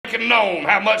making known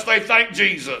how much they think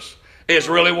Jesus is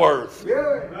really worth.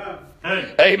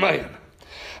 Amen.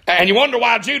 And you wonder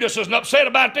why Judas isn't upset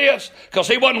about this? Because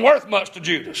he wasn't worth much to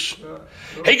Judas.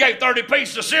 He gave 30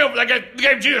 pieces of silver. They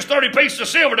gave Judas 30 pieces of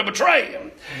silver to betray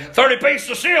him. 30 pieces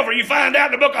of silver, you find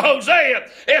out in the book of Hosea,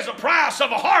 is the price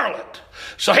of a harlot.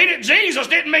 So Jesus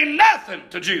didn't mean nothing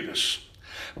to Judas.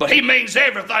 But he means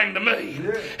everything to me.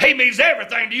 He means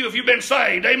everything to you if you've been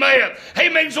saved. Amen. He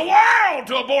means the world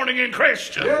to a born-again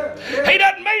Christian. He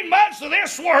doesn't mean much to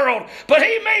this world, but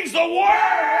he means the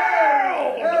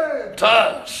world to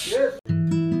us.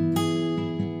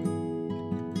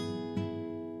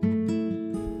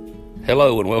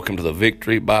 Hello and welcome to the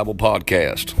Victory Bible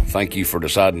Podcast. Thank you for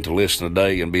deciding to listen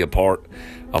today and be a part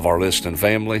of our listening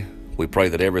family. We pray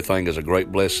that everything is a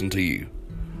great blessing to you.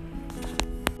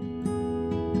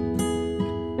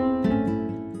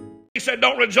 He said,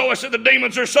 don't rejoice that the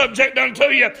demons are subject unto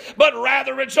you, but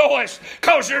rather rejoice,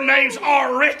 because your names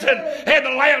are written in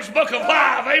the Lamb's book of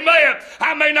life. Amen.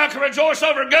 I may not can rejoice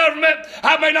over government.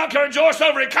 I may not can rejoice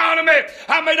over economy.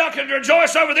 I may not can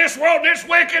rejoice over this world and this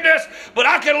wickedness, but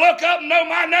I can look up and know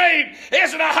my name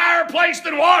is in a higher place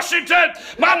than Washington.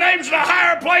 My name's in a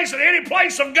higher place than any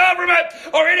place of government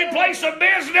or any place of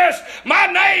business. My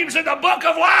name's in the book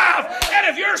of life. And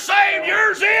if you're saved,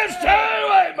 yours is too.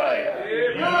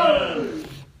 Amen. Amen.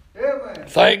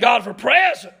 Thank God for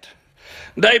present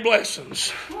day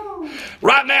blessings.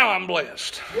 Right now I'm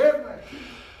blessed.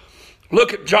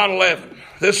 Look at John 11.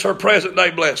 This is her present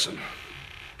day blessing.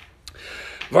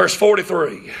 Verse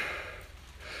 43.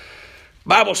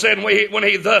 Bible said when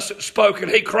he thus had spoken,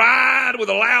 he cried with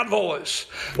a loud voice,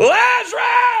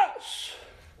 Lazarus,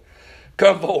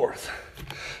 come forth.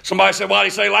 Somebody said, why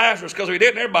did he say Lazarus? Because if he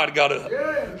didn't, everybody got up.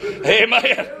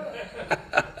 Amen.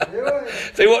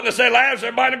 If he wouldn't have said Lazarus,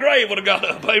 everybody in the grave would have got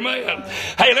up. Amen.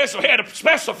 Hey, listen, we had to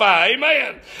specify.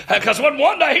 Amen. Because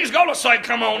one day he's going to say,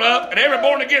 come on up. And every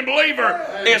born-again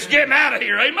believer is getting out of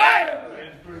here. Amen.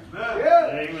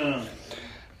 Amen.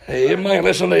 Amen.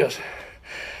 Listen to this.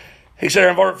 He said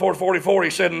in verse 44, he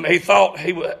said, and he thought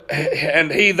he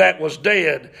that was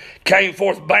dead came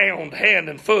forth bound hand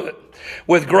and foot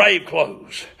with grave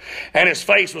clothes, and his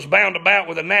face was bound about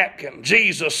with a napkin.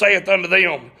 Jesus saith unto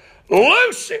them,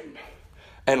 loose him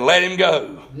and let him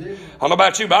go. I don't know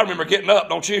about you, but I remember getting up,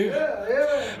 don't you?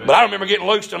 But I remember getting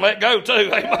loosed and let go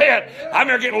too. Amen. I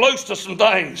remember getting loose to some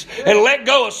things and let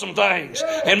go of some things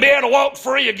and be able to walk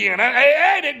free again.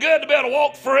 Ain't it good to be able to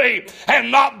walk free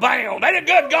and not bound? Ain't it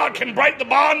good God can break the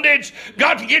bondage?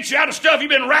 God can get you out of stuff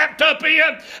you've been wrapped up in.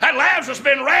 And Lazarus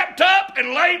been wrapped up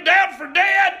and laid down for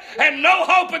dead and no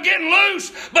hope of getting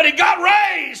loose. But he got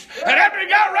raised. And after he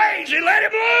got raised, he let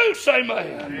him loose.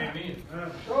 Amen.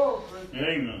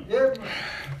 Amen.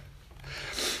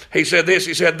 He said this,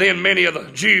 he said, then many of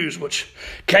the Jews which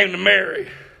came to Mary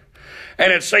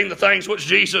and had seen the things which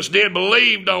Jesus did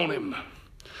believed on him.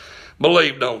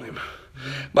 Believed on him.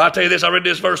 But I tell you this, I read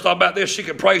this verse, thought about this. She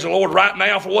could praise the Lord right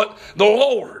now for what the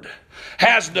Lord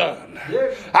has done.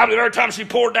 I mean, every time she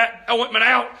poured that ointment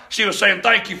out, she was saying,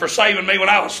 thank you for saving me when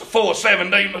I was full of 7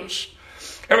 demons.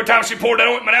 Every time she poured that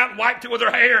ointment out and wiped it with her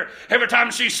hair, every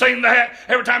time she seen that,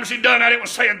 every time she done that, it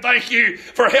was saying, thank you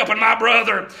for helping my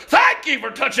brother. Thank you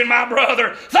for touching my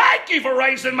brother. Thank you for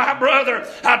raising my brother.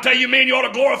 I tell you, me and you ought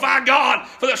to glorify God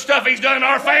for the stuff he's done in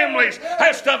our families,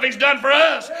 that stuff he's done for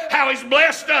us, how he's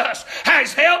blessed us, how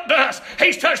he's helped us.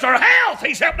 He's touched our health.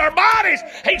 He's helped our bodies.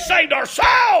 He's saved our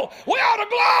soul. We ought to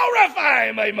glorify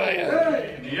him.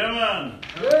 Amen.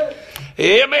 Amen.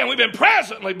 Amen. We've been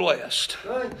presently blessed.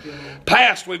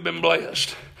 Past, we've been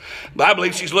blessed. But I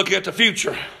believe she's looking at the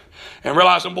future and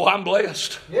realizing, boy, I'm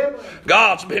blessed.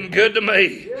 God's been good to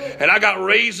me. And I got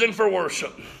reason for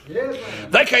worship.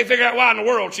 They can't figure out why in the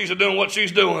world she's doing what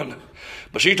she's doing.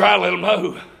 But she tried to let them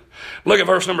know. Look at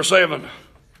verse number 7.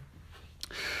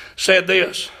 Said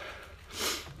this.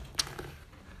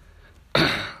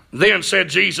 Then said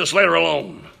Jesus, let her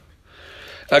alone.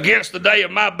 Against the day of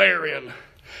my burying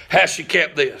has she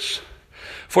kept this.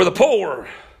 For the poor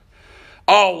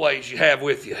always you have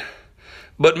with you,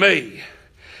 but me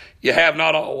you have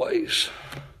not always.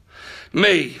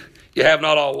 Me you have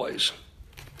not always.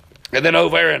 And then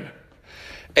over there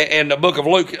in the book of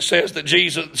Luke, it says that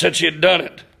Jesus said she had done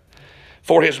it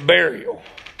for his burial.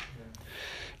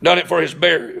 Done it for his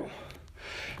burial.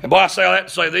 And boy, I say all that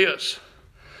to say this.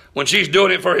 When she's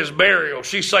doing it for his burial,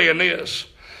 she's saying this.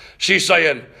 She's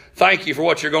saying, thank you for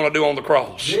what you're going to do on the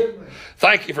cross.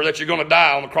 Thank you for that you're going to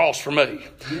die on the cross for me.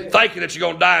 Thank you that you're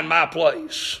going to die in my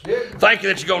place. Thank you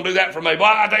that you're going to do that for me. Boy,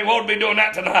 I think we'll be doing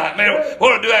that tonight, man.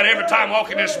 We'll do that every time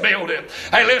walking this building.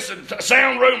 Hey, listen,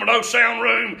 sound room or no sound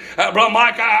room, Brother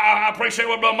Mike, I appreciate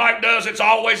what Brother Mike does. It's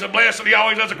always a blessing. He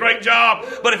always does a great job.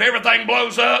 But if everything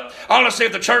blows up, honestly,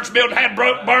 if the church building had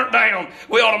burnt down,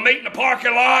 we ought to meet in the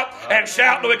parking lot and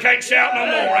shout till we can't shout no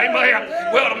more.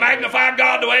 Amen. We ought to magnify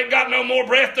God till we ain't got no more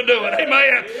breath to do it.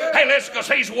 Amen. Hey, listen, because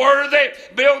He's worthy.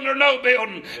 Building or no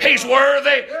building, He's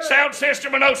worthy. Sound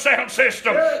system or no sound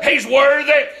system, He's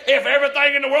worthy. If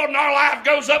everything in the world in our life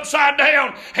goes upside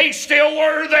down, He's still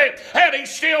worthy, and He's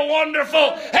still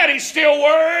wonderful, and He's still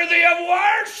worthy of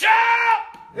worship.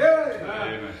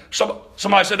 Yeah.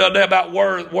 Somebody said the other day about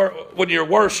when you're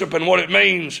worshiping, what it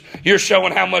means, you're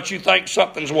showing how much you think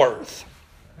something's worth.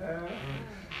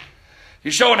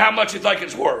 You're showing how much you think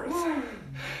it's worth.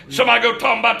 Somebody go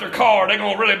talking about their car, they're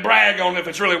going to really brag on if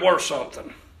it's really worth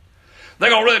something. They're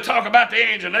going to really talk about the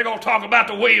engine. They're going to talk about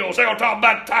the wheels. They're going to talk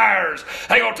about the tires.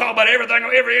 They're going to talk about everything,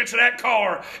 every inch of that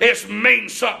car. It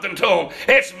means something to them.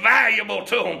 It's valuable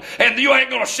to them. And you ain't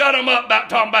going to shut them up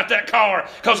about talking about that car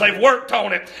because they've worked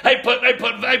on it. They put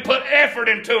effort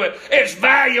into it. It's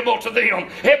valuable to them.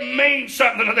 It means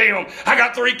something to them. I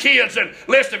got 3 kids, and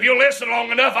listen, if you listen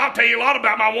long enough, I'll tell you a lot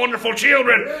about my wonderful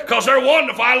children because they're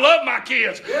wonderful. I love my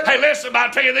kids. Hey, listen, I'll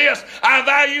tell you this. I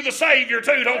value the Savior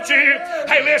too, don't you?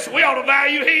 Hey, listen, we ought to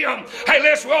value Him. Hey,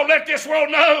 listen, we'll let this world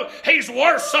know He's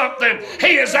worth something.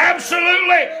 He is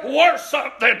absolutely worth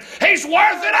something. He's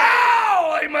worth it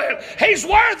all. Amen. He's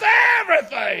worth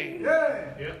everything.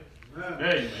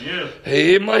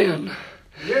 Amen.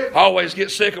 I always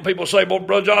get sick of people say, well,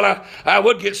 Brother John, I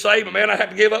would get saved, but man, I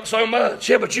have to give up so much.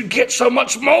 Yeah, but you get so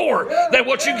much more than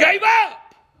what you gave up.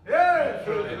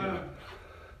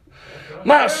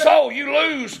 My soul, you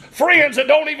lose friends that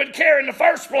don't even care in the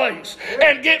first place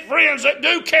and get friends that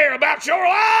do care about your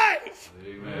life.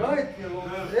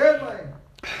 Amen.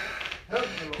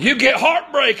 You get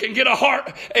heartbreak and get a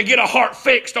heart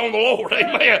fixed on the Lord.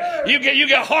 Amen. You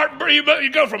get heartbreak. You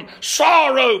go from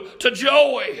sorrow to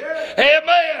joy.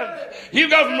 Amen. You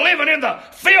go from living in the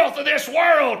filth of this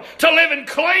world to living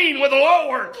clean with the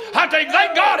Lord. I think,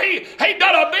 thank God He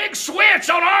done a big switch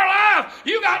on our life.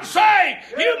 You got saved.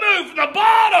 You moved from the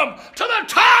bottom to the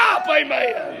top.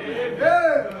 Amen.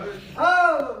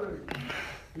 Hallelujah.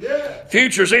 Yeah.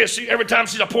 Future's this. Every time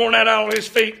she's pouring that out on His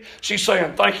feet, she's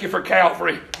saying, thank you for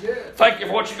Calvary. Yeah. Thank you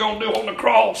for what you're going to do on the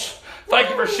cross. Thank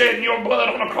you for shedding your blood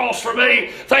on the cross for me.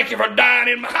 Thank you for dying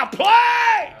in my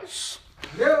place.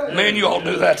 Yeah. Man, you all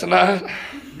do that tonight.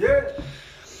 Yeah.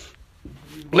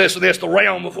 Listen, it's the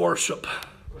realm of worship.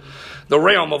 The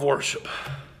realm of worship.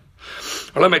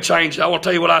 Well, let me change it. I want to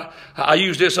tell you what I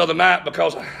used this other night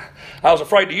because I was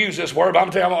afraid to use this word, but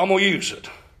I'm telling you, I'm going to use it.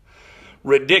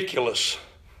 Ridiculous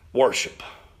worship.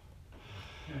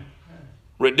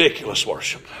 Ridiculous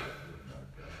worship.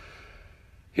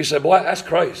 He said, boy, that's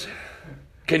crazy.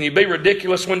 Can you be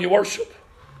ridiculous when you worship?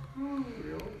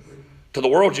 To the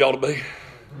world you ought to be.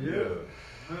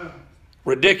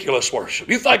 Ridiculous worship.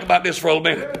 You think about this for a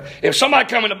minute. If somebody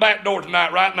come in the back door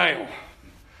tonight right now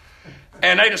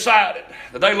and they decided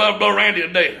that they loved Brother Randy to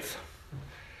death,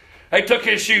 they took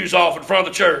his shoes off in front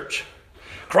of the church,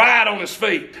 cried on his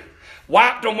feet,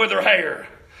 wiped them with their hair,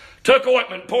 took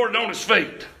ointment, poured it on his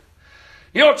feet.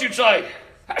 You know what you'd say?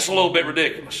 That's a little bit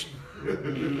ridiculous.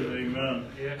 Amen.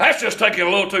 That's just taking it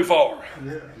a little too far.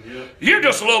 Yeah. You're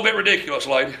just a little bit ridiculous,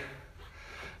 lady.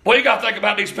 Well, you got to think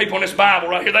about these people in this Bible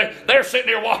right here. They're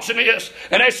sitting there watching this,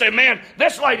 and they say, man,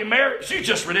 this lady Mary, she's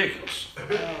just ridiculous.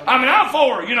 I mean, I'm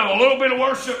for her, a little bit of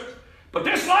worship, but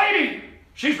this lady,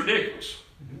 she's ridiculous.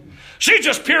 She's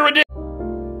just pure ridiculous.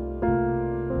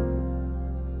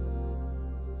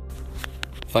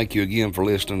 Thank you again for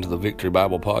listening to the Victory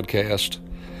Bible Podcast.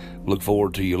 Look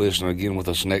forward to you listening again with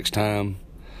us next time.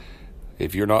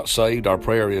 If you're not saved, our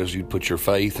prayer is you'd put your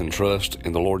faith and trust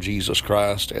in the Lord Jesus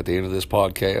Christ at the end of this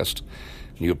podcast.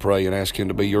 You'll pray and ask Him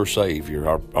to be your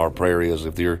Savior. Our prayer is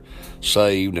if you're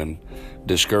saved and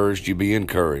discouraged, you be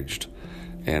encouraged.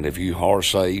 And if you are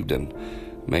saved and,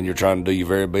 man, you're trying to do your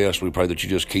very best, we pray that you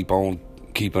just keeping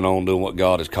on doing what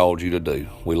God has called you to do.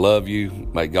 We love you.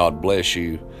 May God bless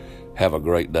you. Have a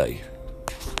great day.